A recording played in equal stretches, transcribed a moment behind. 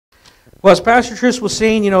Well, as Pastor Trish was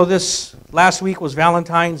saying, this last week was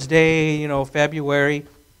Valentine's Day, February.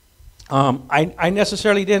 I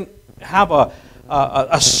necessarily didn't have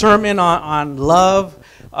a sermon on love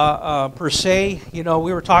per se. We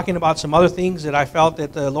were talking about some other things that I felt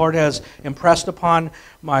that the Lord has impressed upon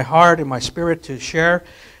my heart and my spirit to share.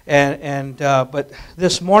 But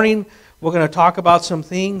this morning we're going to talk about some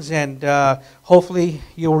things, and hopefully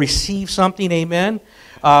you'll receive something. Amen.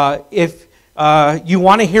 If you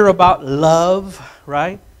want to hear about love,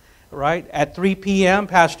 right? At 3 p.m.,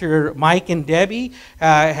 Pastor Mike and Debbie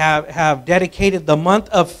have dedicated the month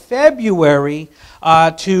of February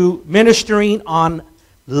to ministering on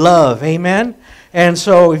love. Amen? And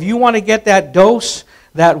so if you want to get that dose,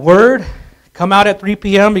 that word, come out at 3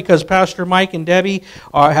 p.m. because Pastor Mike and Debbie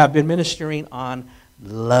have been ministering on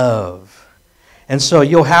love. And so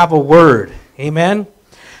you'll have a word. Amen?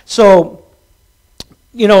 So,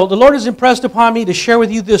 the Lord has impressed upon me to share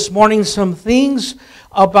with you this morning some things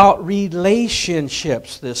about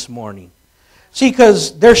relationships this morning. See,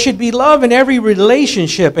 because there should be love in every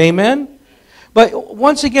relationship, amen? But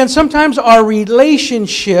once again, sometimes our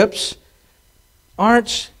relationships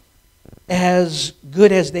aren't as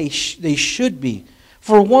good as they should be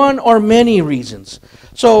for one or many reasons.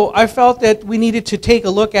 So I felt that we needed to take a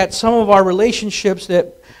look at some of our relationships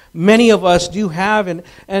that many of us do have,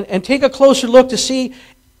 and take a closer look to see,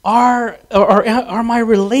 are my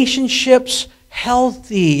relationships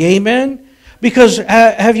healthy? Amen? Because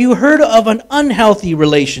have you heard of an unhealthy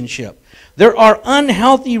relationship? There are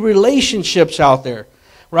unhealthy relationships out there,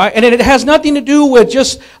 right? And it has nothing to do with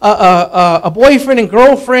just a boyfriend and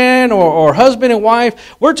girlfriend or husband and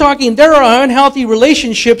wife. We're talking there are unhealthy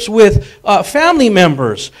relationships with family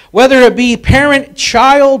members, whether it be parent,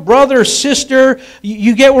 child, brother, sister.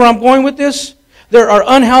 You get where I'm going with this? There are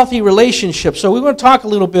unhealthy relationships. So we want to talk a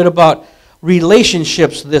little bit about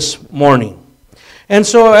relationships this morning. And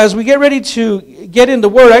so as we get ready to get in the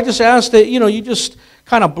Word, I just ask that, you just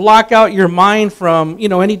kind of block out your mind from,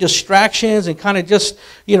 any distractions and kind of just,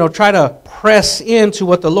 try to press into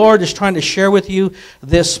what the Lord is trying to share with you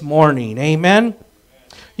this morning. Amen?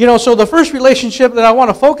 So the first relationship that I want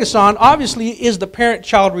to focus on, obviously, is the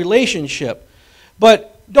parent-child relationship. But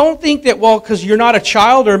don't think that, because you're not a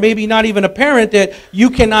child or maybe not even a parent, that you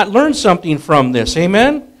cannot learn something from this.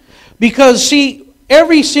 Amen? Because, see,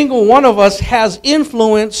 every single one of us has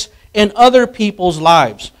influence in other people's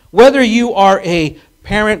lives. Whether you are a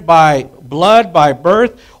parent by blood, by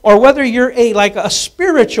birth, or whether you're a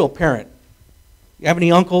spiritual parent. You have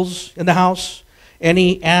any uncles in the house?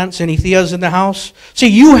 Any aunts, any tias in the house? See,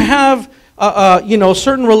 you have,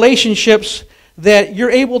 certain relationships that you're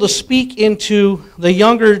able to speak into the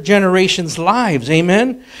younger generation's lives.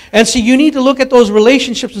 Amen? And so you need to look at those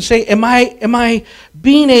relationships and say, am I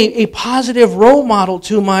being a positive role model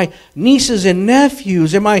to my nieces and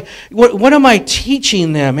nephews? What am I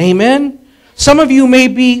teaching them? Amen? Some of you may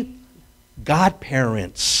be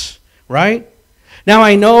godparents, right? Now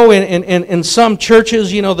I know in some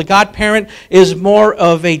churches, the godparent is more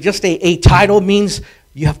of just a title, means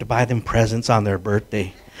you have to buy them presents on their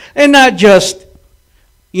birthday. And not just,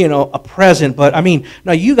 a present, but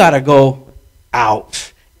now you got to go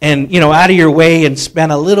out and, out of your way and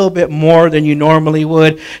spend a little bit more than you normally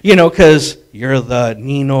would, because you're the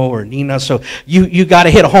Nino or Nina, so you got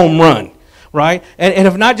to hit a home run. Right? And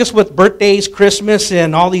if not just with birthdays, Christmas,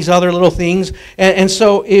 and all these other little things. And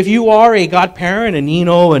so if you are a godparent, a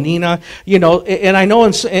Nino, a Nina, and I know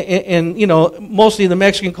in mostly in the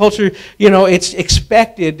Mexican culture, it's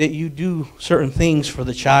expected that you do certain things for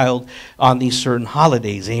the child on these certain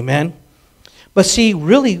holidays. Amen? But see,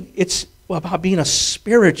 really, it's about being a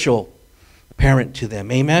spiritual parent to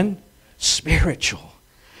them. Amen? Spiritual.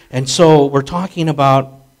 And so we're talking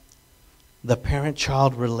about the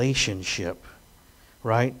parent-child relationship,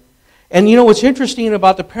 right? And what's interesting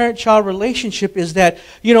about the parent-child relationship is that,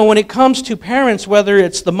 when it comes to parents, whether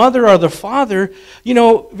it's the mother or the father,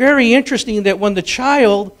 very interesting that when the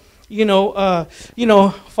child,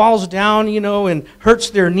 falls down, and hurts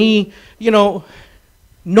their knee,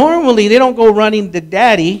 normally they don't go running to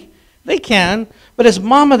daddy. They can, but it's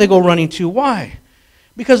mama they go running to. Why?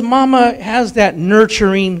 Because mama has that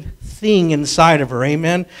nurturing thing inside of her,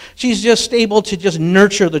 amen? She's just able to just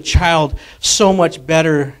nurture the child so much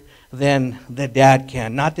better than the dad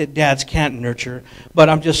can. Not that dads can't nurture, but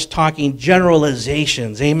I'm just talking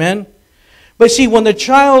generalizations, amen? But see, when the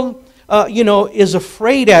child, is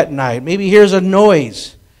afraid at night, maybe hears a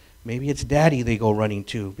noise, maybe it's daddy they go running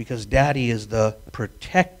to, because daddy is the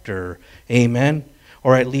protector, amen?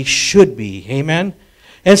 Or at least should be, amen?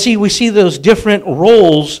 And see, we see those different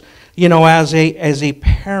roles, as a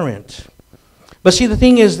parent. But see, the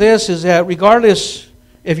thing is this, is that regardless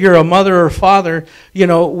if you're a mother or father,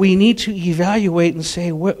 we need to evaluate and say,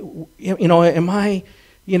 am I,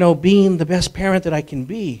 being the best parent that I can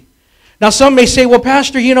be? Now, some may say, well,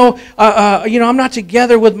 Pastor, I'm not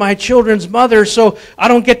together with my children's mother, so I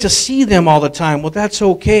don't get to see them all the time. Well, that's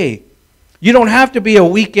okay. You don't have to be a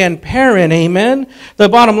weekend parent, amen? The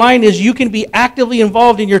bottom line is you can be actively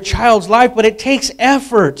involved in your child's life, but it takes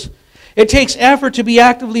effort. It takes effort to be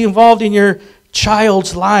actively involved in your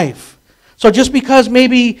child's life. So just because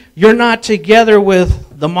maybe you're not together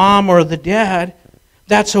with the mom or the dad,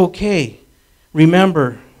 that's okay.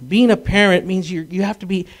 Remember, being a parent means you have to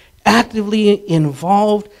be actively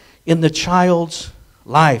involved in the child's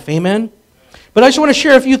life. Amen? But I just want to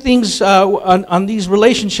share a few things on these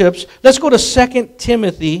relationships. Let's go to 2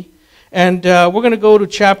 Timothy, and we're going to go to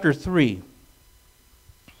chapter 3.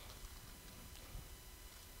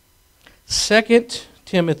 2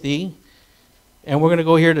 Timothy, and we're going to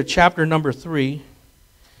go here to chapter number 3.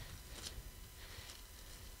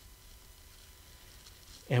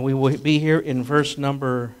 And we will be here in verse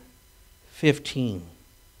number 15.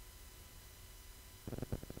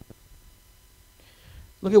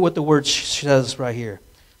 Look at what the word says right here.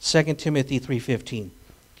 2 Timothy 3:15.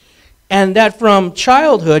 And that from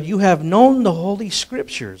childhood you have known the Holy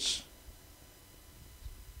Scriptures.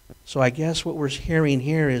 So I guess what we're hearing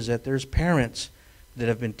here is that there's parents that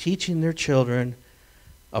have been teaching their children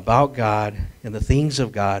about God and the things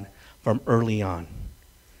of God from early on.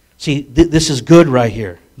 See, this is good right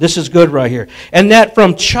here. This is good right here. And that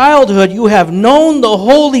from childhood you have known the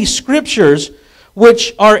Holy Scriptures,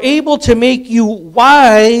 which are able to make you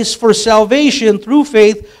wise for salvation through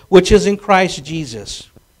faith, which is in Christ Jesus.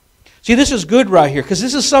 See, this is good right here, because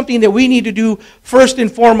this is something that we need to do first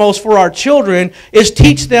and foremost for our children, is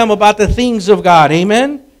teach them about the things of God.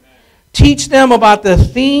 Amen? Teach them about the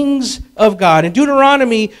things of God. In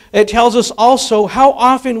Deuteronomy, it tells us also how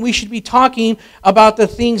often we should be talking about the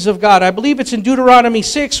things of God. I believe it's in Deuteronomy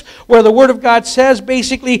 6 where the Word of God says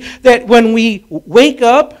basically that when we wake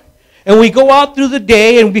up and we go out through the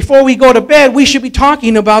day and before we go to bed, we should be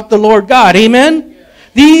talking about the Lord God. Amen? Yeah.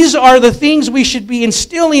 These are the things we should be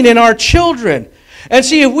instilling in our children. And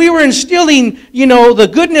see, if we were instilling, the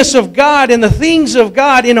goodness of God and the things of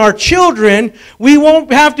God in our children, we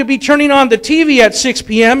won't have to be turning on the TV at 6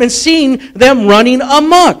 p.m. and seeing them running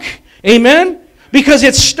amok. Amen? Because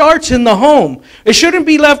it starts in the home. It shouldn't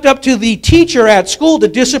be left up to the teacher at school to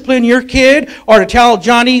discipline your kid or to tell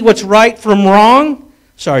Johnny what's right from wrong.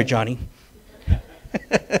 Sorry, Johnny.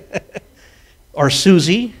 Or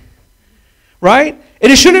Susie. Right?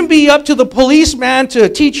 And it shouldn't be up to the policeman to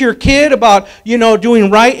teach your kid about, doing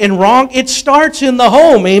right and wrong. It starts in the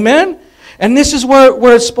home. Amen? And this is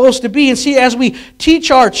where it's supposed to be. And see, as we teach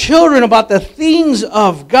our children about the things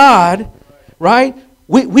of God, right,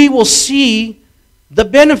 we will see the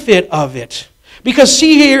benefit of it. Because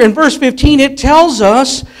see here in verse 15, it tells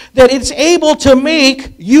us that it's able to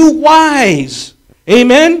make you wise.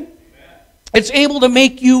 Amen? It's able to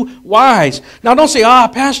make you wise. Now don't say,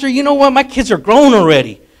 Pastor, you know what? My kids are grown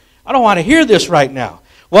already. I don't want to hear this right now.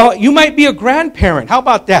 Well, you might be a grandparent. How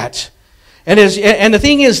about that? And the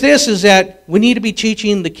thing is this, is that we need to be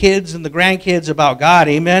teaching the kids and the grandkids about God.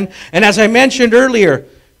 Amen? And as I mentioned earlier,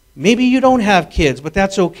 maybe you don't have kids, but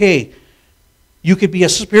that's okay. You could be a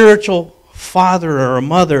spiritual father or a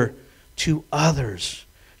mother to others.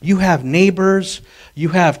 You have neighbors, you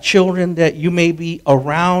have children that you may be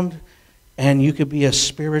around, and you could be a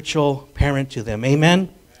spiritual parent to them. Amen?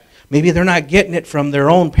 Maybe they're not getting it from their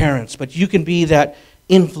own parents, but you can be that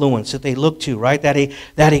influence that they look to, right?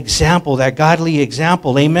 That example, that godly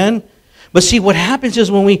example. Amen? But see, what happens is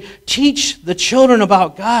when we teach the children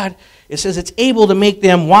about God, it says it's able to make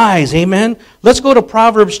them wise. Amen? Let's go to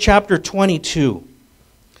Proverbs chapter 22.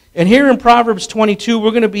 And here in Proverbs 22, we're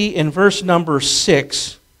going to be in verse number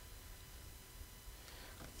 6.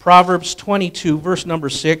 Proverbs 22, verse number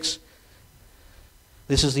 6.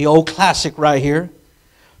 This is the old classic right here.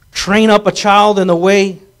 Train up a child in the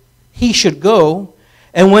way he should go,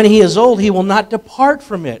 and when he is old, he will not depart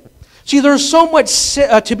from it. See, there's so much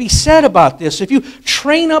to be said about this. If you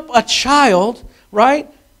train up a child,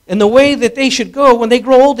 right, in the way that they should go, when they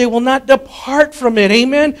grow old, they will not depart from it.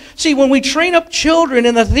 Amen? See, when we train up children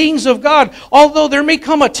in the things of God, although there may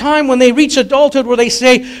come a time when they reach adulthood where they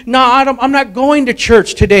say, no, I'm not going to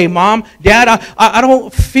church today, Mom, Dad, I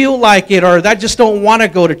don't feel like it, or I just don't want to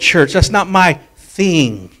go to church. That's not my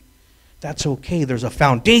thing. That's okay. There's a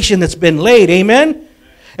foundation that's been laid. Amen?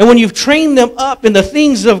 And when you've trained them up in the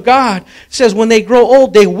things of God, it says when they grow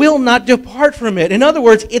old, they will not depart from it. In other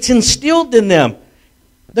words, it's instilled in them.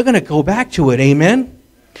 They're going to go back to it. Amen?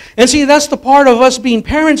 And see, that's the part of us being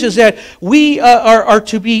parents, is that we are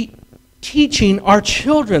to be teaching our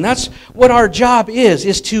children. That's what our job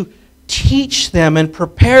is to teach them and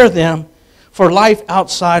prepare them for life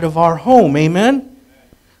outside of our home. Amen?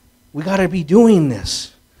 We got to be doing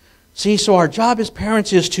this. See, so our job as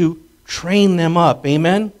parents is to train them up.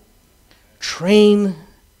 Amen? Train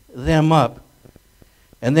them up.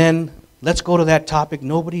 And then let's go to that topic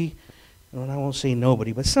nobody, well, I won't say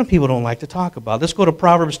nobody, but some people don't like to talk about. Let's go to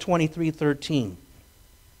Proverbs 23:13.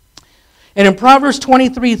 And in Proverbs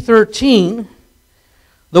 23:13,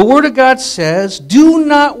 the Word of God says, "Do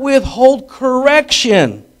not withhold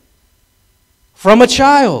correction from a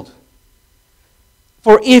child.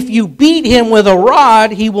 For if you beat him with a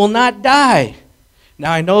rod, he will not die."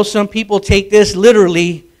 Now, I know some people take this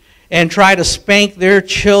literally and try to spank their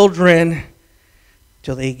children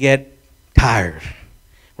till they get tired,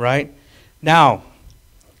 right? Now,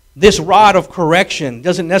 this rod of correction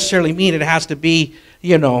doesn't necessarily mean it has to be,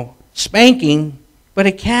 spanking, but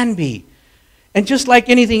it can be. And just like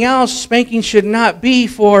anything else, spanking should not be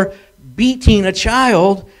for beating a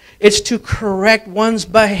child. It's to correct one's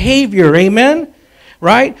behavior. Amen?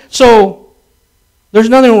 Right? So, there's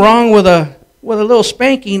nothing wrong with a little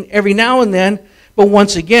spanking every now and then, but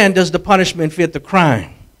once again, does the punishment fit the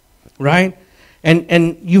crime? Right?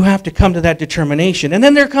 And you have to come to that determination. And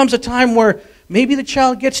then there comes a time where maybe the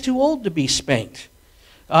child gets too old to be spanked.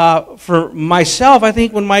 For myself, I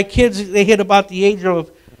think when my kids, they hit about the age of,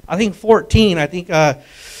 14, I think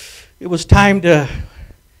it was time to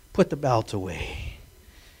put the belt away.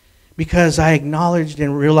 Because I acknowledged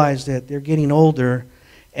and realized that they're getting older,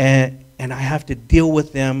 and I have to deal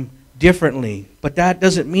with them differently. But that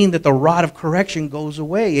doesn't mean that the rod of correction goes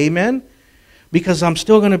away. Amen? Because I'm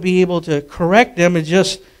still going to be able to correct them. It's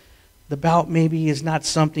just the belt maybe is not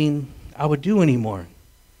something I would do anymore.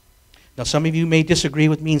 Now, some of you may disagree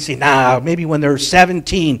with me and say, maybe when they're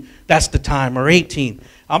 17, that's the time, or 18.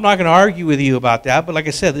 I'm not going to argue with you about that, but like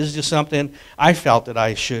I said, this is just something I felt that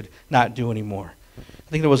I should not do anymore. I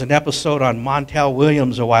think there was an episode on Montel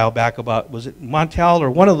Williams a while back about, was it Montel or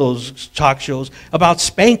one of those talk shows, about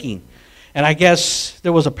spanking. And I guess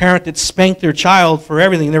there was a parent that spanked their child for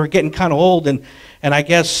everything. They were getting kind of old, and I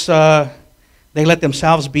guess they let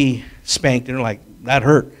themselves be spanked, and they're like, that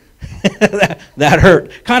hurt. that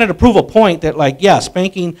hurt. Kind of to prove a point that,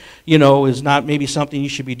 spanking, is not maybe something you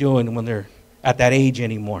should be doing when they're at that age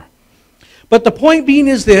anymore. But the point being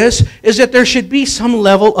is that there should be some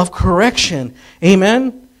level of correction.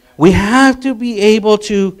 Amen? We have to be able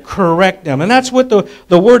to correct them. And that's what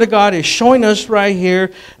the Word of God is showing us right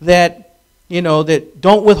here, that that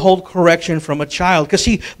don't withhold correction from a child. Because,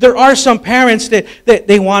 see, there are some parents that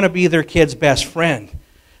they want to be their kid's best friend,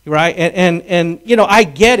 right? And I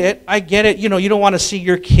get it. You don't want to see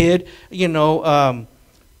your kid, to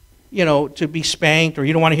be spanked, or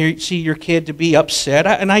you don't want to see your kid to be upset.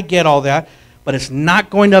 And I get all that. But it's not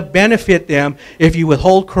going to benefit them if you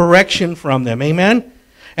withhold correction from them. Amen?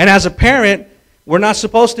 And as a parent, we're not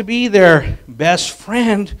supposed to be their best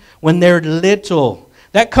friend when they're little.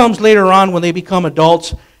 That comes later on when they become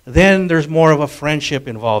adults. Then there's more of a friendship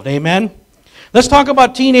involved. Amen? Let's talk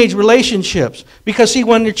about teenage relationships. Because, see,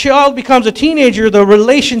 when your child becomes a teenager, the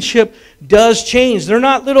relationship does change. They're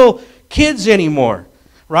not little kids anymore,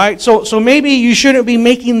 right? So maybe you shouldn't be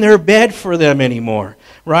making their bed for them anymore,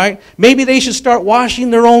 right? Maybe they should start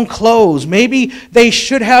washing their own clothes. Maybe they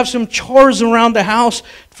should have some chores around the house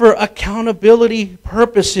for accountability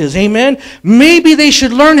purposes. Amen? Maybe they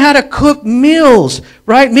should learn how to cook meals,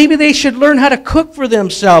 right? Maybe they should learn how to cook for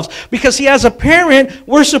themselves. Because, see, as a parent,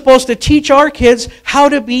 we're supposed to teach our kids how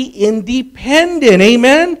to be independent.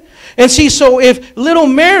 Amen? And see, so if little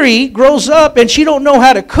Mary grows up and she don't know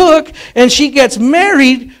how to cook and she gets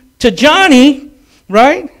married to Johnny,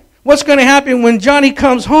 right? What's going to happen when Johnny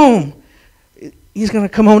comes home? He's going to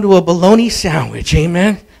come home to a bologna sandwich,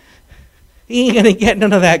 amen? He ain't going to get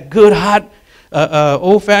none of that good, hot,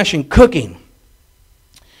 old-fashioned cooking.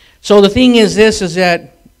 So the thing is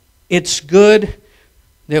that it's good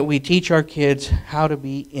that we teach our kids how to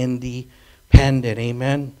be independent,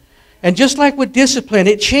 amen? And just like with discipline,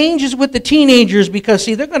 it changes with the teenagers because,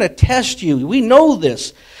 see, they're going to test you. We know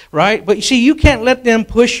this, right? But you see, you can't let them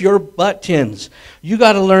push your buttons. You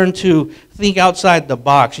got to learn to think outside the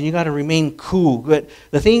box, and you got to remain cool. But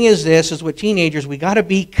the thing is with teenagers, we got to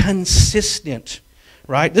be consistent,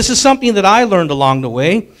 right? This is something that I learned along the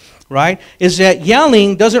way, right? Is that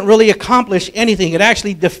yelling doesn't really accomplish anything. It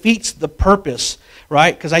actually defeats the purpose,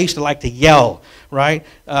 right? Because I used to like to yell, right?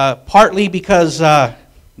 Partly because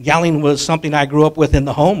yelling was something I grew up with in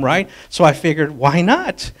the home, right? So I figured, why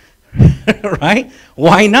not? Right?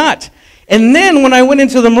 Why not? And then when I went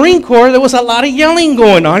into the Marine Corps, there was a lot of yelling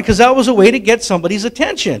going on because that was a way to get somebody's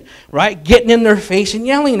attention, right? Getting in their face and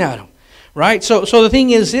yelling at them, right? So the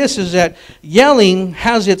thing is this, is that yelling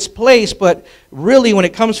has its place, but really when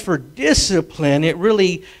it comes for discipline, it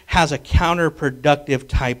really has a counterproductive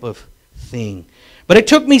type of thing. But it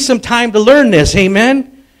took me some time to learn this,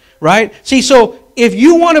 amen? Right? See, so if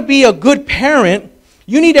you want to be a good parent,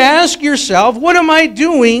 you need to ask yourself, what am I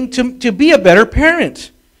doing to be a better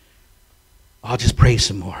parent? I'll just pray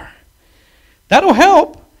some more. That'll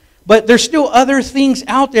help, but there's still other things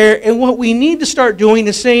out there, and what we need to start doing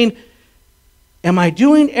is saying, am I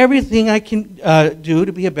doing everything I can do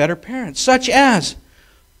to be a better parent? Such as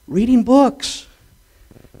reading books.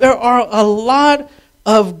 There are a lot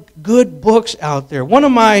of good books out there. One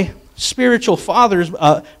of my spiritual father's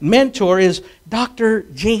mentor is Dr.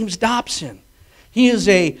 James Dobson. He is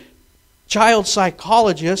a child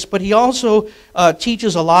psychologist, but he also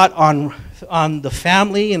teaches a lot on the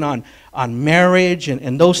family and on marriage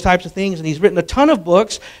and those types of things. And he's written a ton of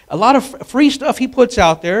books, a lot of free stuff he puts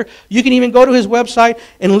out there. You can even go to his website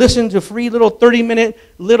and listen to free little 30-minute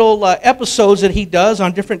little episodes that he does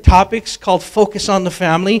on different topics called Focus on the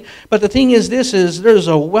Family. But the thing is this, is there's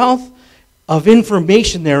a wealth of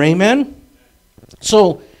information there, amen?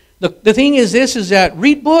 So the thing is this, is that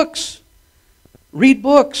read books. Read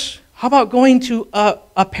books. How about going to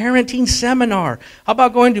a parenting seminar? How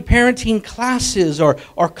about going to parenting classes or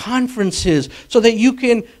conferences so that you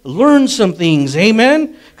can learn some things,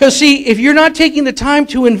 amen? Because see, if you're not taking the time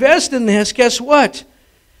to invest in this, guess what?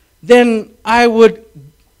 Then I would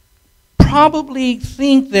probably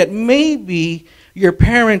think that maybe your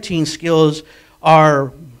parenting skills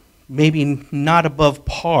are maybe not above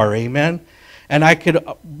par, amen? And I could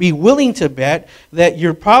be willing to bet that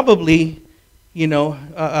you're probably,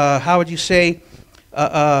 how would you say,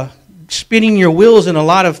 spinning your wheels in a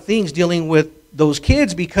lot of things dealing with those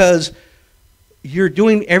kids because you're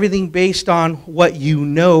doing everything based on what you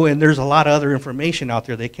know, and there's a lot of other information out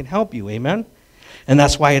there that can help you, amen? And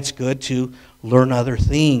that's why it's good to learn other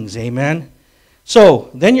things, amen? So,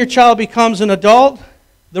 then your child becomes an adult,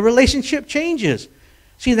 the relationship changes.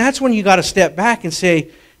 See, that's when you got to step back and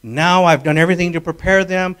say, now I've done everything to prepare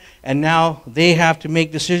them, and now they have to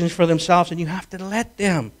make decisions for themselves, and you have to let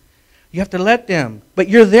them. You have to let them. But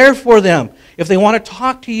you're there for them. If they want to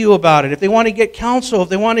talk to you about it, if they want to get counsel, if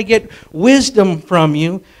they want to get wisdom from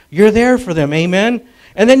you, you're there for them, amen?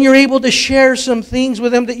 And then you're able to share some things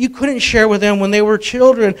with them that you couldn't share with them when they were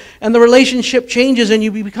children, and the relationship changes and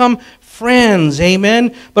you become friends,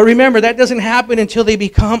 amen? But remember, that doesn't happen until they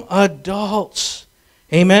become adults,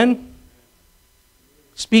 amen?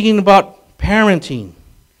 Speaking about parenting,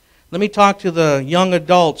 let me talk to the young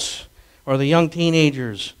adults or the young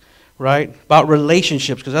teenagers, right, about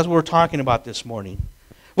relationships, because that's what we're talking about this morning.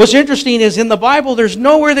 What's interesting is in the Bible, there's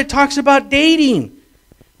nowhere that talks about dating,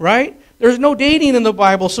 right? There's no dating in the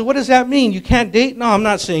Bible, so what does that mean? You can't date? No, I'm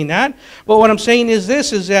not saying that. But what I'm saying is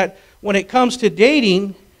this, is that when it comes to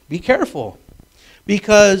dating, be careful.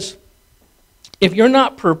 Because if you're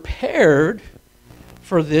not prepared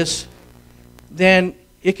for this, then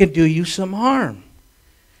it can do you some harm.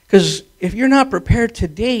 Because if you're not prepared to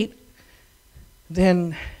date,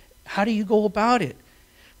 then how do you go about it,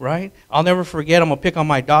 right? I'll never forget, I'm going to pick on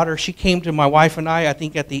my daughter. She came to my wife and I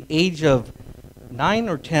think at the age of 9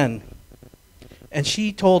 or 10. And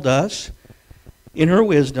she told us, in her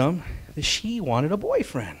wisdom, that she wanted a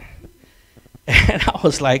boyfriend. And I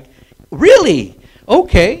was like, really?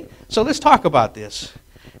 Okay, so let's talk about this.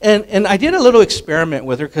 And I did a little experiment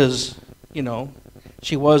with her because,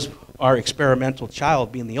 she was our experimental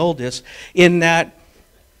child, being the oldest, in that,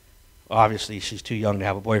 obviously she's too young to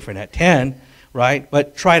have a boyfriend at 10, right?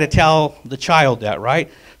 But try to tell the child that, right?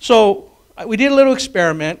 So we did a little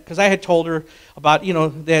experiment because I had told her about,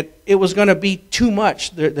 that it was going to be too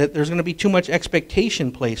much, that there's going to be too much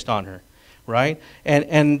expectation placed on her, right?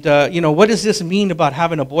 And what does this mean about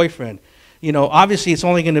having a boyfriend? Obviously it's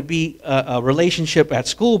only going to be a relationship at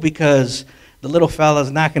school because the little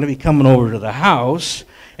fella's not going to be coming over to the house,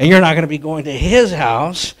 and you're not going to be going to his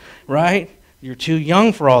house, right? You're too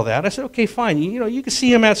young for all that. I said, okay, fine. You can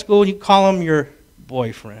see him at school. You call him your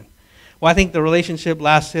boyfriend. Well, I think the relationship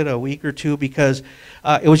lasted a week or two because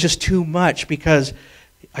it was just too much, because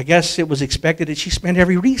I guess it was expected that she spend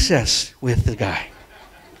every recess with the guy.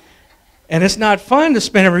 And it's not fun to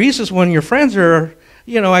spend every recess when your friends are,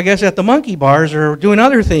 I guess at the monkey bars or doing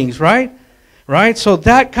other things, right? Right? So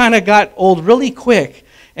that kind of got old really quick,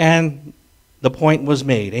 and the point was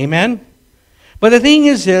made. Amen? But the thing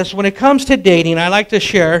is this, when it comes to dating, I like to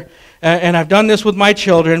share and I've done this with my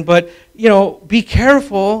children, but, be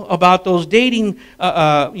careful about those dating,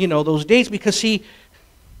 those dates, because, see,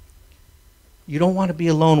 you don't want to be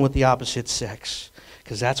alone with the opposite sex,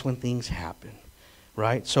 because that's when things happen,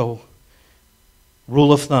 right? So,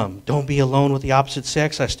 rule of thumb, don't be alone with the opposite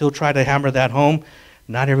sex. I still try to hammer that home.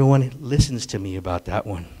 Not everyone listens to me about that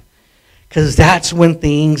one, because that's when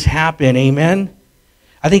things happen, amen?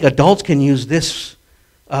 I think adults can use this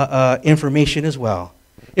information as well.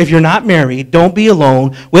 If you're not married, don't be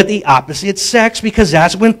alone with the opposite sex, because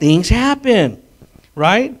that's when things happen,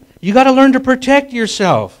 right? You got to learn to protect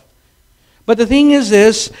yourself. But the thing is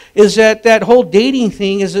this, is that whole dating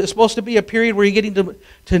thing is supposed to be a period where you're getting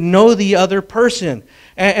to know the other person.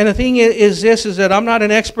 And the thing is this, is that I'm not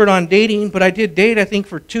an expert on dating, but I did date, I think,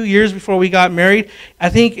 for 2 years before we got married. I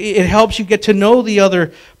think it helps you get to know the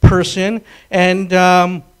other person,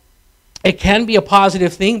 and it can be a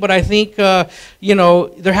positive thing, but I think,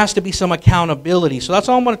 there has to be some accountability. So that's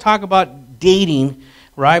all I'm going to talk about dating,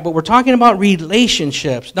 right? But we're talking about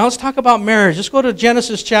relationships. Now let's talk about marriage. Let's go to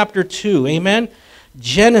Genesis chapter 2, amen?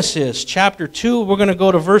 Genesis chapter 2, we're going to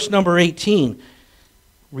go to verse number 18.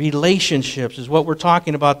 Relationships is what we're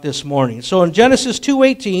talking about this morning. So in Genesis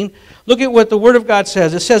 2:18, look at what the Word of God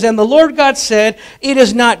says. It says, "And the Lord God said, it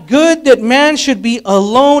is not good that man should be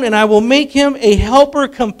alone, and I will make him a helper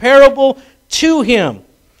comparable to him."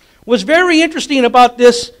 What's very interesting about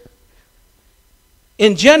this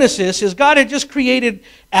in Genesis is God had just created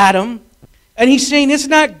Adam, and he's saying it's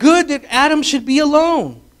not good that Adam should be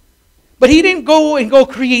alone. But he didn't go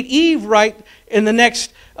create Eve right in the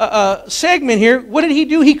next segment here. What did he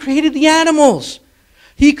do? He created the animals.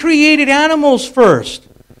 He created animals first,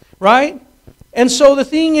 right? And so the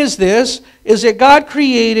thing is this, is that God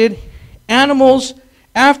created animals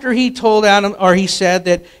after he told Adam, or he said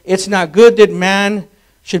that it's not good that man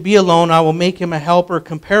should be alone. I will make him a helper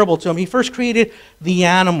comparable to him. He first created the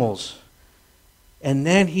animals, and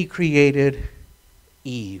then he created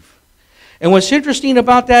Eve. And what's interesting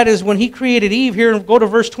about that is when he created Eve, here, go to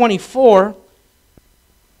verse 24,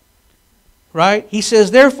 right? He says,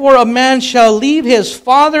 "Therefore a man shall leave his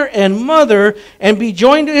father and mother and be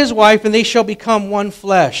joined to his wife, and they shall become one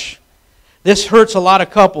flesh." This hurts a lot of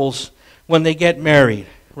couples when they get married,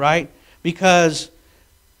 right? Because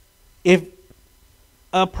if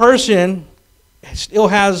a person still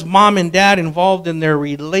has mom and dad involved in their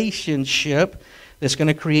relationship, that's going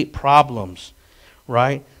to create problems,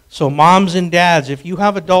 right? So moms and dads, if you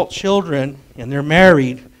have adult children and they're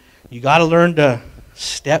married, you got to learn to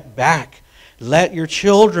step back. Let your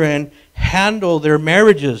children handle their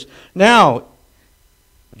marriages. Now,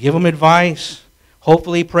 give them advice.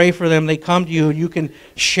 Hopefully pray for them. They come to you and you can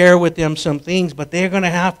share with them some things, but they're going to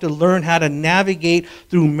have to learn how to navigate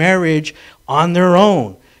through marriage on their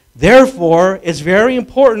own. Therefore, it's very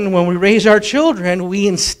important when we raise our children, we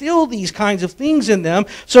instill these kinds of things in them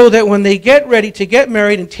so that when they get ready to get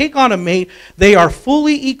married and take on a mate, they are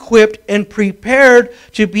fully equipped and prepared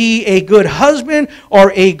to be a good husband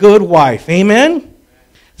or a good wife. Amen?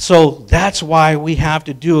 So that's why we have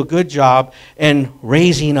to do a good job in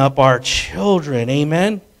raising up our children.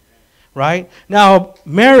 Amen? Right? Now,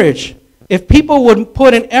 marriage. If people would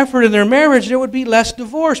put an effort in their marriage, there would be less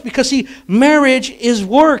divorce. Because, see, marriage is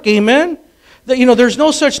work, amen? There's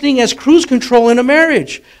no such thing as cruise control in a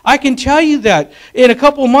marriage. I can tell you that. In a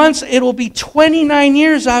couple months, it will be 29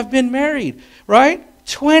 years I've been married, right?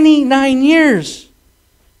 29 years.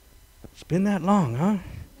 It's been that long, huh?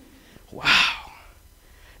 Wow.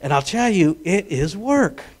 And I'll tell you, it is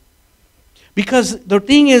work. Because the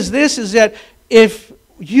thing is this, is that if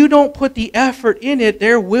you don't put the effort in it,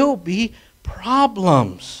 there will be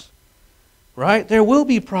problems, right? There will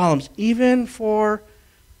be problems, even for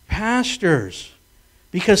pastors.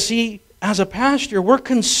 Because, see, as a pastor, we're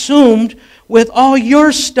consumed with all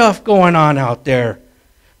your stuff going on out there,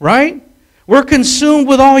 right? We're consumed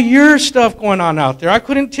with all your stuff going on out there. I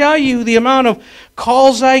couldn't tell you the amount of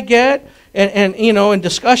calls I get and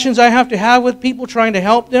discussions I have to have with people trying to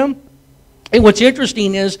help them. And what's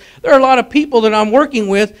interesting is there are a lot of people that I'm working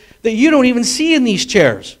with that you don't even see in these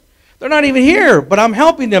chairs. They're not even here, but I'm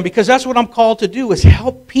helping them because that's what I'm called to do, is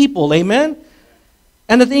help people. Amen?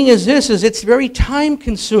 And the thing is this, is it's very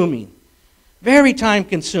time-consuming. Very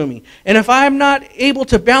time-consuming. And if I'm not able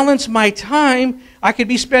to balance my time, I could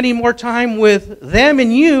be spending more time with them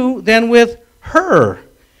and you than with her.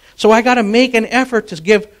 So I got to make an effort to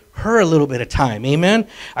give her a little bit of time. Amen?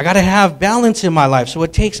 I got to have balance in my life, so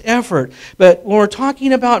it takes effort. But when we're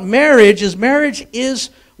talking about marriage is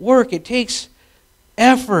work. It takes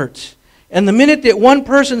effort. And the minute that one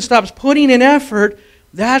person stops putting in effort,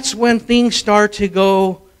 that's when things start to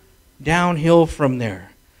go downhill from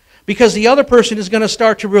there. Because the other person is going to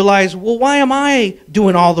start to realize, well, why am I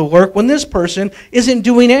doing all the work when this person isn't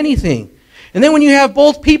doing anything? And then when you have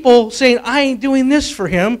both people saying, I ain't doing this for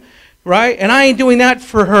him, right? And I ain't doing that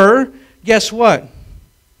for her, guess what?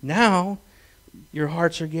 Now, your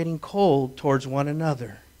hearts are getting cold towards one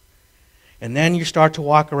another. And then you start to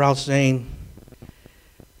walk around saying,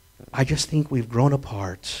 I just think we've grown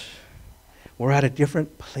apart. We're at a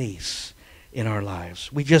different place in our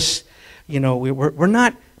lives. We just, we're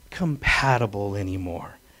not compatible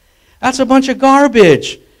anymore. That's a bunch of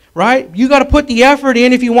garbage, right? You got to put the effort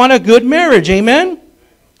in if you want a good marriage, amen?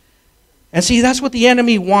 And see, that's what the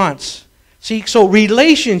enemy wants. See, so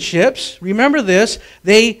relationships, remember this,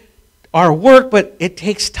 they are work, but it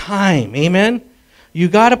takes time, amen? You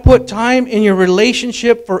got to put time in your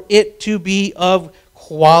relationship for it to be of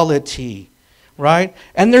quality, right?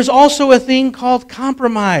 And there's also a thing called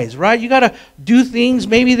compromise, right? You got to do things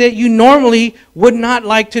maybe that you normally would not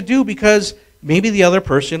like to do because maybe the other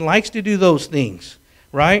person likes to do those things,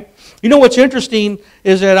 right? You know what's interesting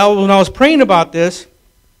is that when I was praying about this,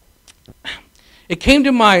 it came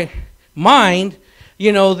to my mind,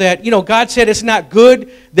 that, God said it's not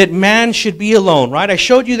good that man should be alone, right? I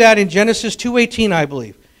showed you that in Genesis 2:18, I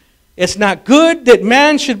believe. It's not good that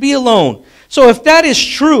man should be alone. So if that is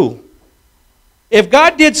true, if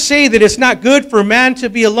God did say that it's not good for man to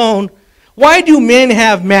be alone, why do men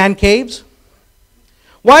have man caves?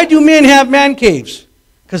 Why do men have man caves?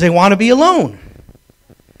 Because they want to be alone,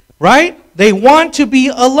 right? They want to be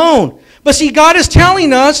alone. But see, God is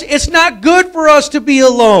telling us it's not good for us to be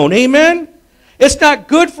alone. Amen? It's not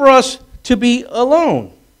good for us to be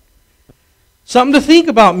alone. Something to think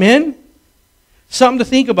about, men. Something to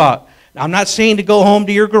think about. Now, I'm not saying to go home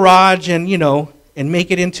to your garage and, and make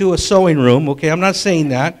it into a sewing room. Okay, I'm not saying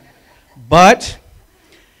that.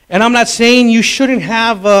 And I'm not saying you shouldn't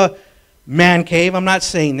have a man cave. I'm not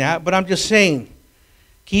saying that. But I'm just saying,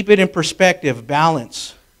 keep it in perspective.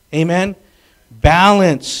 Balance. Amen?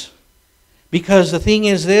 Balance. Because the thing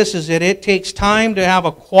is this, is that it takes time to have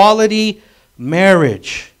a quality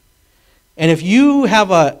marriage. And if you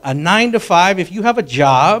have a 9-to-5, if you have a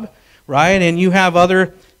job, right, and you have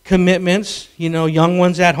other commitments, young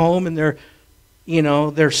ones at home and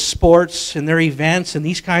their sports and their events and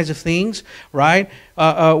these kinds of things, right?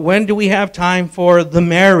 When do we have time for the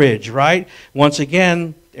marriage, right? Once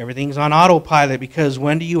again, everything's on autopilot because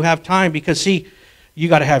when do you have time? Because see, you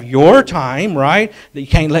got to have your time, right? You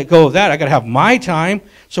can't let go of that. I got to have my time.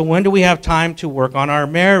 So when do we have time to work on our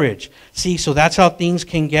marriage? See, so that's how things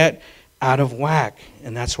can get out of whack.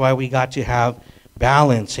 And that's why we got to have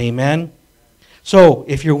balance. Amen? So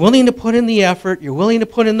if you're willing to put in the effort, you're willing to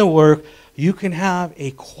put in the work, you can have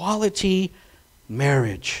a quality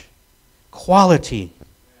marriage. Quality.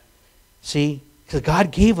 See, because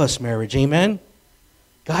God gave us marriage. Amen?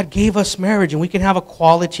 God gave us marriage, and we can have a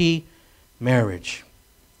quality marriage.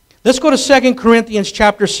 Let's go to 2 Corinthians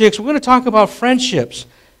chapter 6. We're going to talk about friendships.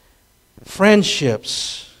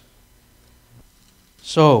 Friendships.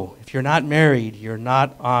 So, if you're not married, you're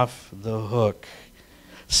not off the hook.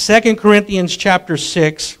 2 Corinthians chapter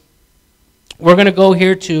 6. We're going to go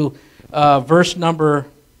here to verse number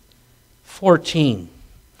 14.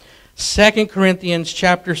 2 Corinthians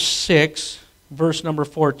chapter 6, verse number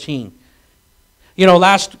 14.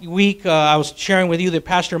 Last week I was sharing with you that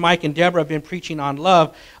Pastor Mike and Deborah have been preaching on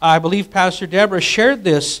love. I believe Pastor Deborah shared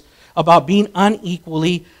this about being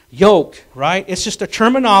unequally yoked, right? It's just a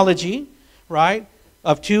terminology, right,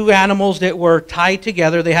 of two animals that were tied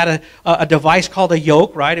together. They had a device called a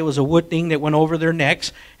yoke, right? It was a wood thing that went over their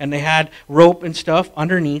necks, and they had rope and stuff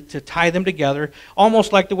underneath to tie them together,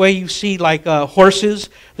 almost like the way you see like horses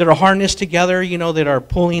that are harnessed together, that are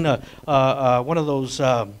pulling one of those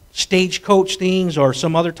stagecoach things or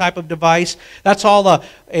some other type of device. That's all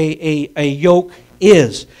a yoke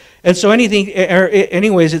is. And so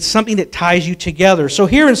anyways, it's something that ties you together. So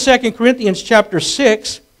here in 2 Corinthians chapter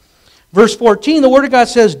 6, verse 14, the Word of God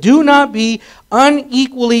says, "Do not be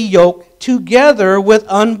unequally yoked together with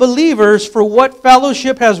unbelievers, for what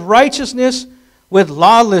fellowship has righteousness with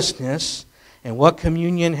lawlessness, and what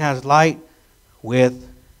communion has light with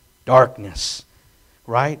darkness?"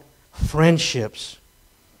 Right? Friendships.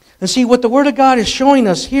 And see, what the Word of God is showing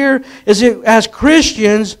us here is that as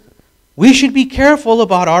Christians, we should be careful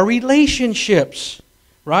about our relationships,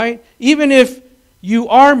 right? Even if you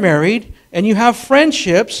are married and you have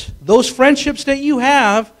friendships, those friendships that you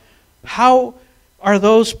have, how are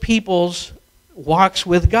those people's walks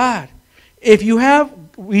with God? If you have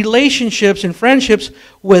relationships and friendships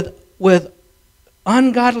with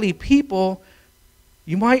ungodly people,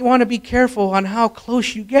 you might want to be careful on how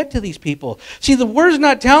close you get to these people. See, the Word's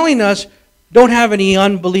not telling us don't have any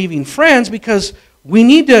unbelieving friends because we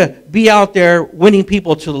need to be out there winning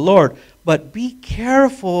people to the Lord. But be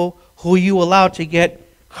careful who you allow to get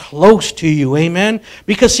close to you. Amen?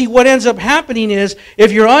 Because see, what ends up happening is,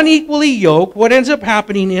 if you're unequally yoked, what ends up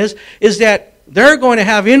happening is that they're going to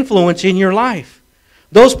have influence in your life.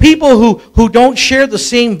 Those people who don't share the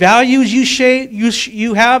same values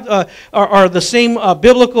you have, are the same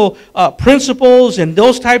biblical principles and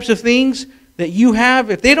those types of things that you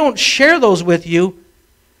have, if they don't share those with you,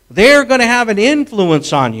 they're going to have an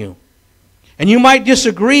influence on you. And you might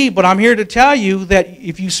disagree, but I'm here to tell you that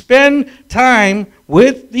if you spend time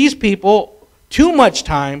with these people, too much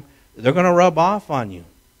time, they're going to rub off on you.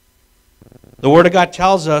 The Word of God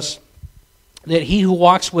tells us that he who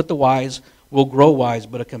walks with the wise will grow wise,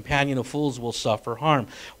 but a companion of fools will suffer harm.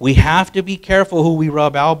 We have to be careful who we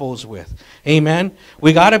rub elbows with. Amen?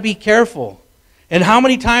 We got to be careful. And how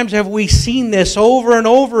many times have we seen this over and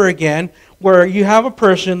over again, where you have a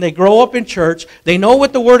person, they grow up in church, they know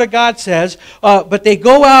what the Word of God says, but they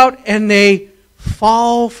go out and they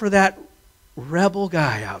fall for that rebel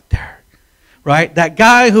guy out there, right? That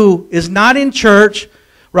guy who is not in church,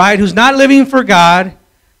 right, who's not living for God,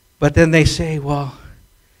 but then they say, well,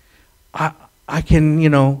 I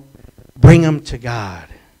can, bring him to God.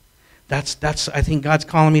 That's I think God's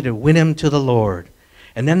calling me to win him to the Lord.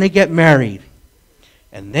 And then they get married.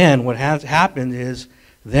 And then what has happened is,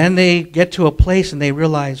 then they get to a place and they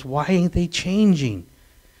realize, why ain't they changing?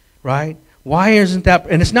 Right? Why isn't that?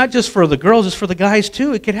 And it's not just for the girls, it's for the guys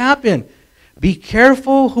too. It could happen. Be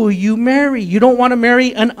careful who you marry. You don't want to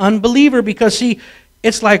marry an unbeliever because, see,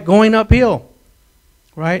 it's like going uphill.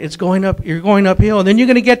 Right? It's going up, you're going uphill. And then you're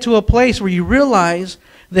going to get to a place where you realize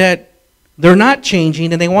that they're not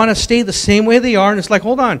changing and they want to stay the same way they are. And it's like,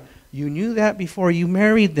 hold on, you knew that before you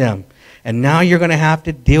married them. And now you're going to have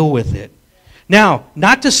to deal with it. Now,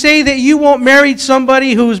 not to say that you won't marry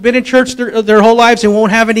somebody who's been in church their whole lives and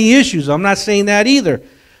won't have any issues. I'm not saying that either.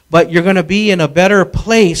 But you're going to be in a better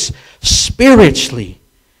place spiritually.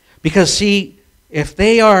 Because, see, if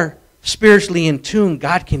they are spiritually in tune,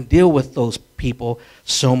 God can deal with those people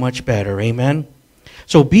so much better. Amen?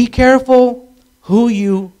 So be careful who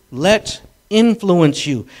you let influence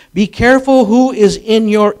you. Be careful who is in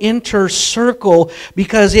your inner circle,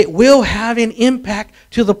 because it will have an impact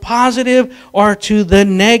to the positive or to the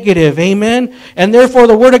negative. Amen? And therefore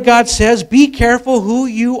the Word of God says, be careful who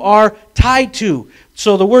you are tied to.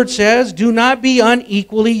 So the Word says, do not be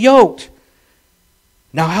unequally yoked.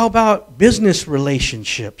 Now how about business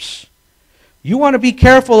relationships? You want to be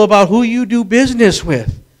careful about who you do business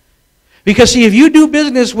with. Because see, if you do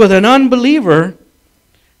business with an unbeliever,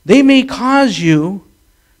 they may cause you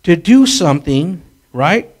to do something,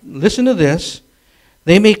 right? Listen to this.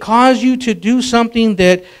 They may cause you to do something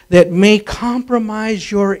that may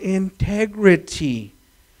compromise your integrity.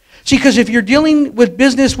 See, because if you're dealing with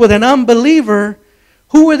business with an unbeliever,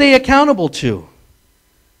 who are they accountable to?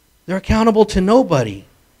 They're accountable to nobody.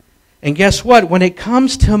 And guess what? When it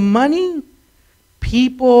comes to money,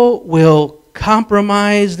 people will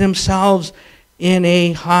compromise themselves in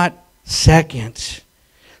a hot second.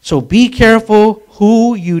 So be careful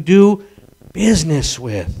who you do business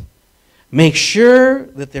with. Make sure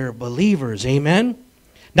that they're believers. Amen?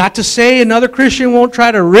 Not to say another Christian won't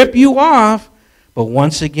try to rip you off, but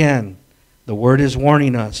once again, the Word is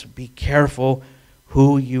warning us, be careful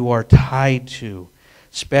who you are tied to,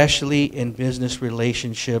 especially in business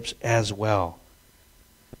relationships as well.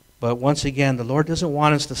 But once again, the Lord doesn't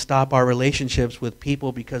want us to stop our relationships with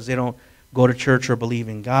people because they don't go to church or believe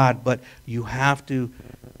in God, but you have to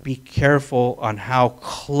be careful on how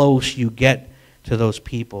close you get to those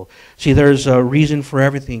people. See, there's a reason for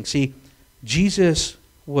everything. See, Jesus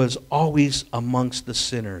was always amongst the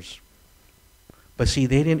sinners. But see,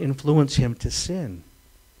 they didn't influence him to sin.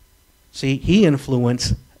 See, he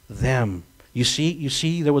influenced them. You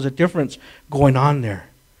see, there was a difference going on there.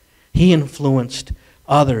 He influenced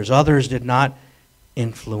others. Others did not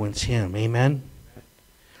influence him. Amen?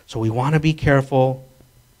 So we want to be careful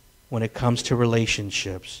when it comes to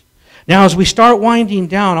relationships. Now, as we start winding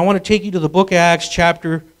down, I want to take you to the book of Acts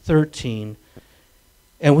chapter 13.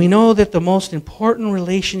 And we know that the most important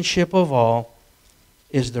relationship of all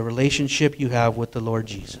is the relationship you have with the Lord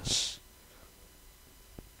Jesus.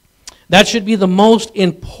 That should be the most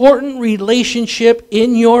important relationship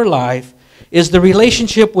in your life, is the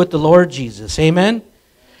relationship with the Lord Jesus. Amen?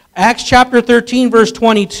 Acts chapter 13, verse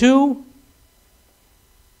 22.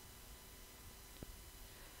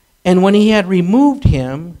 And when he had removed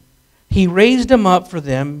him, he raised him up for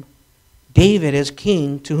them, David as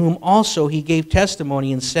king, to whom also he gave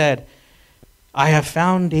testimony and said, I have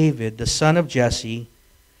found David, the son of Jesse,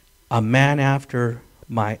 a man after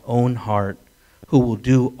my own heart, who will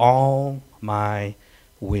do all my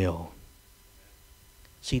will.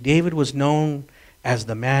 See, David was known as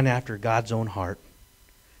the man after God's own heart.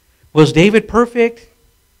 Was David perfect?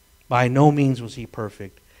 By no means was he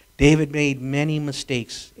perfect. David made many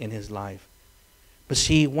mistakes in his life. But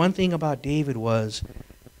see, one thing about David was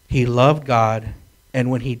he loved God, and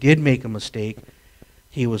when he did make a mistake,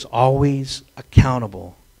 he was always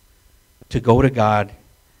accountable to go to God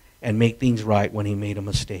and make things right when he made a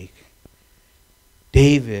mistake.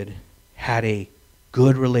 David had a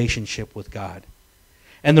good relationship with God.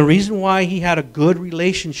 And the reason why he had a good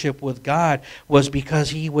relationship with God was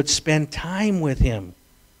because he would spend time with him.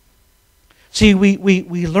 See,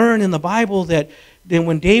 we learn in the Bible that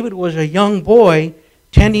when David was a young boy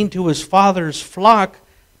tending to his father's flock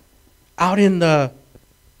out in the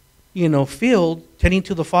field, tending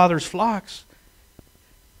to the father's flocks,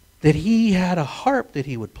 that he had a harp that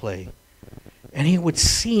he would play. And he would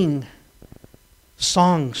sing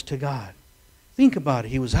songs to God. Think about it.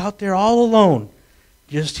 He was out there all alone.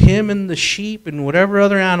 Just him and the sheep and whatever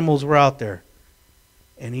other animals were out there.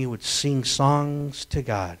 And he would sing songs to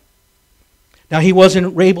God. Now, he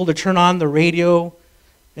wasn't able to turn on the radio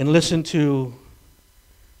and listen to,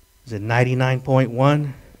 is it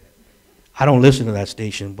 99.1? I don't listen to that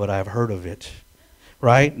station, but I've heard of it.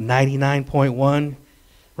 Right? 99.1.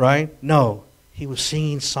 Right? No. He was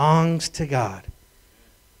singing songs to God.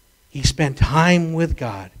 He spent time with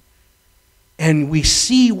God. And we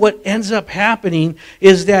see what ends up happening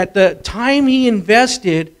is that the time he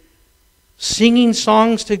invested singing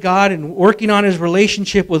songs to God and working on his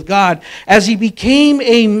relationship with God, as he became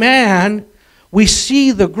a man, we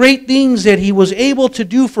see the great things that he was able to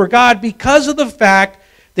do for God because of the fact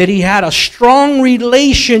that he had a strong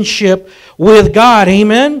relationship with God.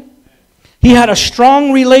 Amen? He had a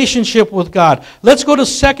strong relationship with God. Let's go to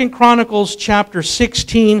 2 Chronicles chapter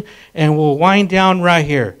 16, and we'll wind down right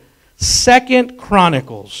here. 2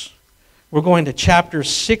 Chronicles. We're going to chapter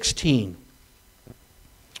 16.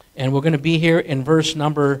 And we're going to be here in verse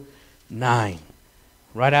number 9.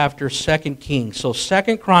 Right after 2 Kings. So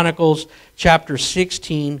 2 Chronicles chapter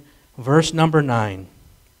 16, verse number 9.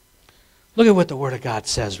 Look at what the Word of God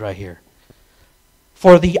says right here.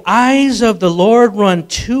 For the eyes of the Lord run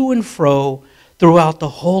to and fro throughout the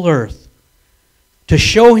whole earth, to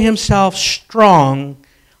show himself strong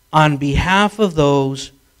on behalf of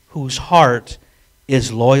those whose heart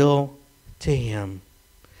is loyal to him.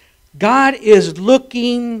 God is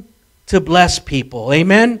looking to bless people.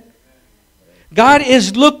 Amen? God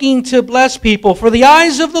is looking to bless people. For the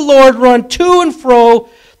eyes of the Lord run to and fro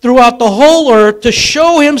throughout the whole earth to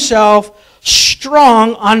show himself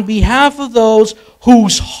strong on behalf of those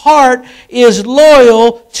whose heart is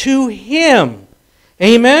loyal to him.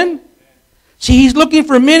 Amen? See, he's looking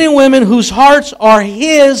for men and women whose hearts are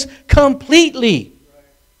his completely.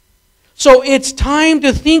 So it's time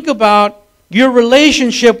to think about your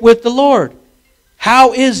relationship with the Lord.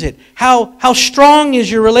 How is it? How strong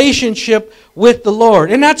is your relationship with the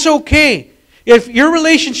Lord? And that's okay. If your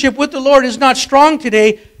relationship with the Lord is not strong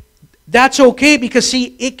today, that's okay, because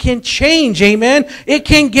see, it can change. Amen? It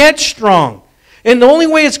can get strong. And the only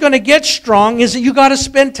way it's going to get strong is that you got to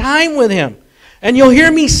spend time with him. And you'll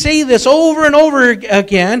hear me say this over and over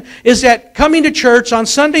again, is that coming to church on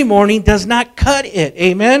Sunday morning does not cut it.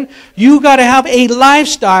 Amen? You got to have a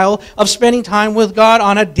lifestyle of spending time with God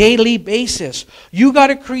on a daily basis. You got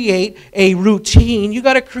to create a routine. You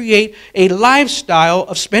got to create a lifestyle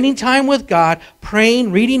of spending time with God,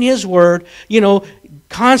 praying, reading his word,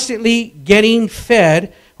 constantly getting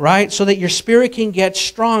fed, right? So that your spirit can get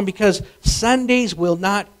strong, because Sundays will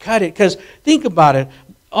not cut it. Because think about it.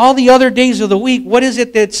 All the other days of the week, what is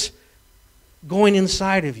it that's going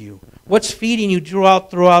inside of you? What's feeding you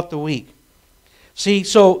throughout the week? See,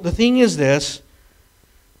 so the thing is this.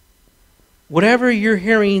 Whatever you're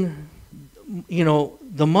hearing,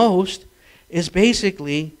 the most is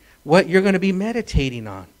basically what you're going to be meditating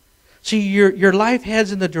on. See, your life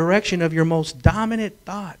heads in the direction of your most dominant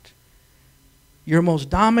thought. Your most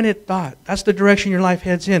dominant thought. That's the direction your life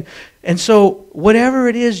heads in. And so whatever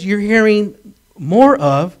it is you're hearing more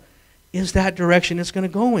of is that direction it's going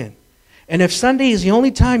to go in. And if Sunday is the only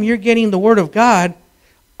time you're getting the Word of God,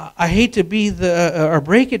 I hate to be or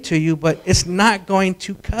break it to you, but it's not going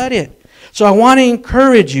to cut it. So I want to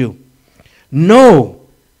encourage you. Know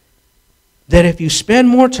that if you spend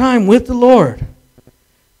more time with the Lord,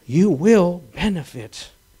 you will benefit.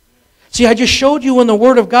 See, I just showed you in the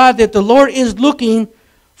Word of God that the Lord is looking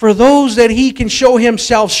for those that he can show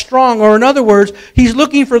himself strong. Or in other words, he's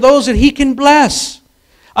looking for those that he can bless.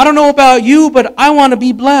 I don't know about you, but I want to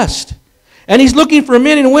be blessed. And He's looking for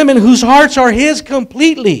men and women whose hearts are His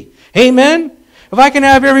completely. Amen? If I can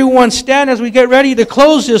have everyone stand as we get ready to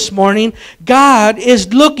close this morning, God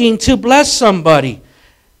is looking to bless somebody.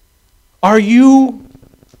 Are you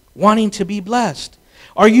wanting to be blessed?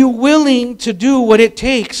 Are you willing to do what it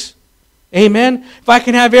takes? Amen? If I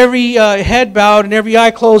can have every head bowed and every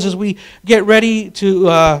eye closed as we get ready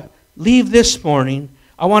to leave this morning,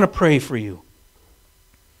 I want to pray for you.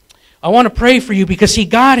 I want to pray for you because, see,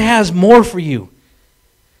 God has more for you.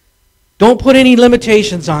 Don't put any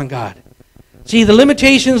limitations on God. See, the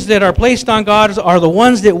limitations that are placed on God are the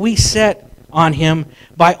ones that we set on Him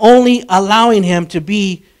by only allowing Him to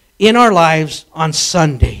be in our lives on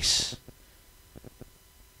Sundays.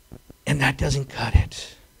 And that doesn't cut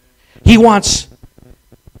it. He wants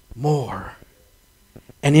more.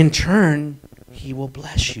 And in turn, He will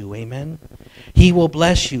bless you. Amen? He will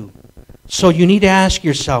bless you. So you need to ask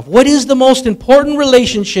yourself, what is the most important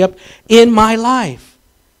relationship in my life?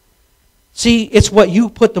 See, it's what you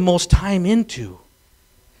put the most time into.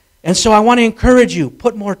 And so I want to encourage you,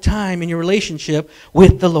 put more time in your relationship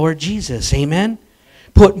with the Lord Jesus. Amen?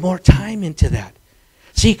 Put more time into that.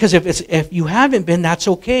 See, because if you haven't been, that's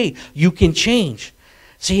okay. You can change.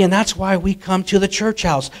 See, and that's why we come to the church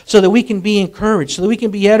house, so that we can be encouraged, so that we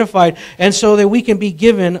can be edified, and so that we can be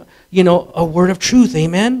given, a word of truth.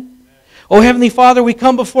 Amen? Oh, Heavenly Father, we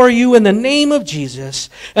come before you in the name of Jesus.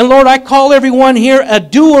 And Lord, I call everyone here a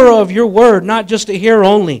doer of your word, not just a hearer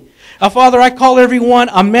only. Father, I call everyone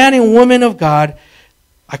a man and woman of God.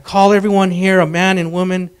 I call everyone here a man and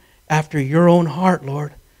woman after your own heart,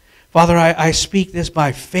 Lord. Father, I speak this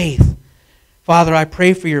by faith. Father, I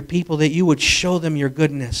pray for your people that you would show them your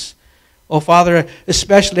goodness. Oh, Father,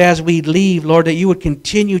 especially as we leave, Lord, that you would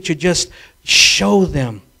continue to just show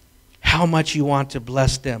them how much you want to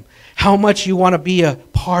bless them, how much you want to be a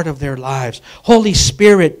part of their lives. Holy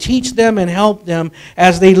Spirit, teach them and help them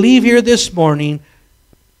as they leave here this morning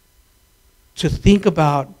to think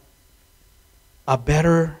about a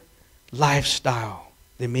better lifestyle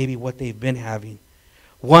than maybe what they've been having.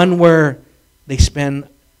 One where they spend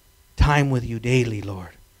time with you daily, Lord.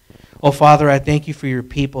 Oh, Father, I thank you for your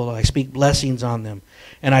people. I speak blessings on them.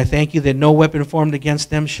 And I thank you that no weapon formed against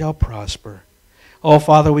them shall prosper. Oh,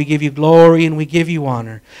 Father, we give you glory and we give you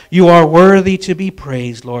honor. You are worthy to be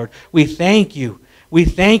praised, Lord. We thank you. We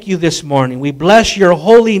thank you this morning. We bless your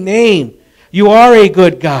holy name. You are a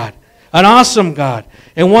good God, an awesome God,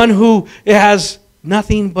 and one who has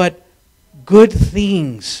nothing but good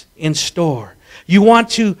things in store. You want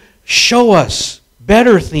to show us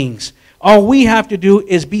better things. All we have to do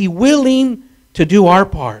is be willing to do our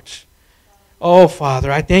part. Oh,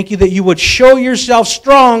 Father, I thank you that you would show yourself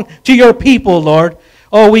strong to your people, Lord.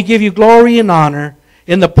 Oh, we give you glory and honor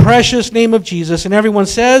in the precious name of Jesus. And everyone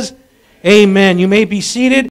says, amen. You may be seated.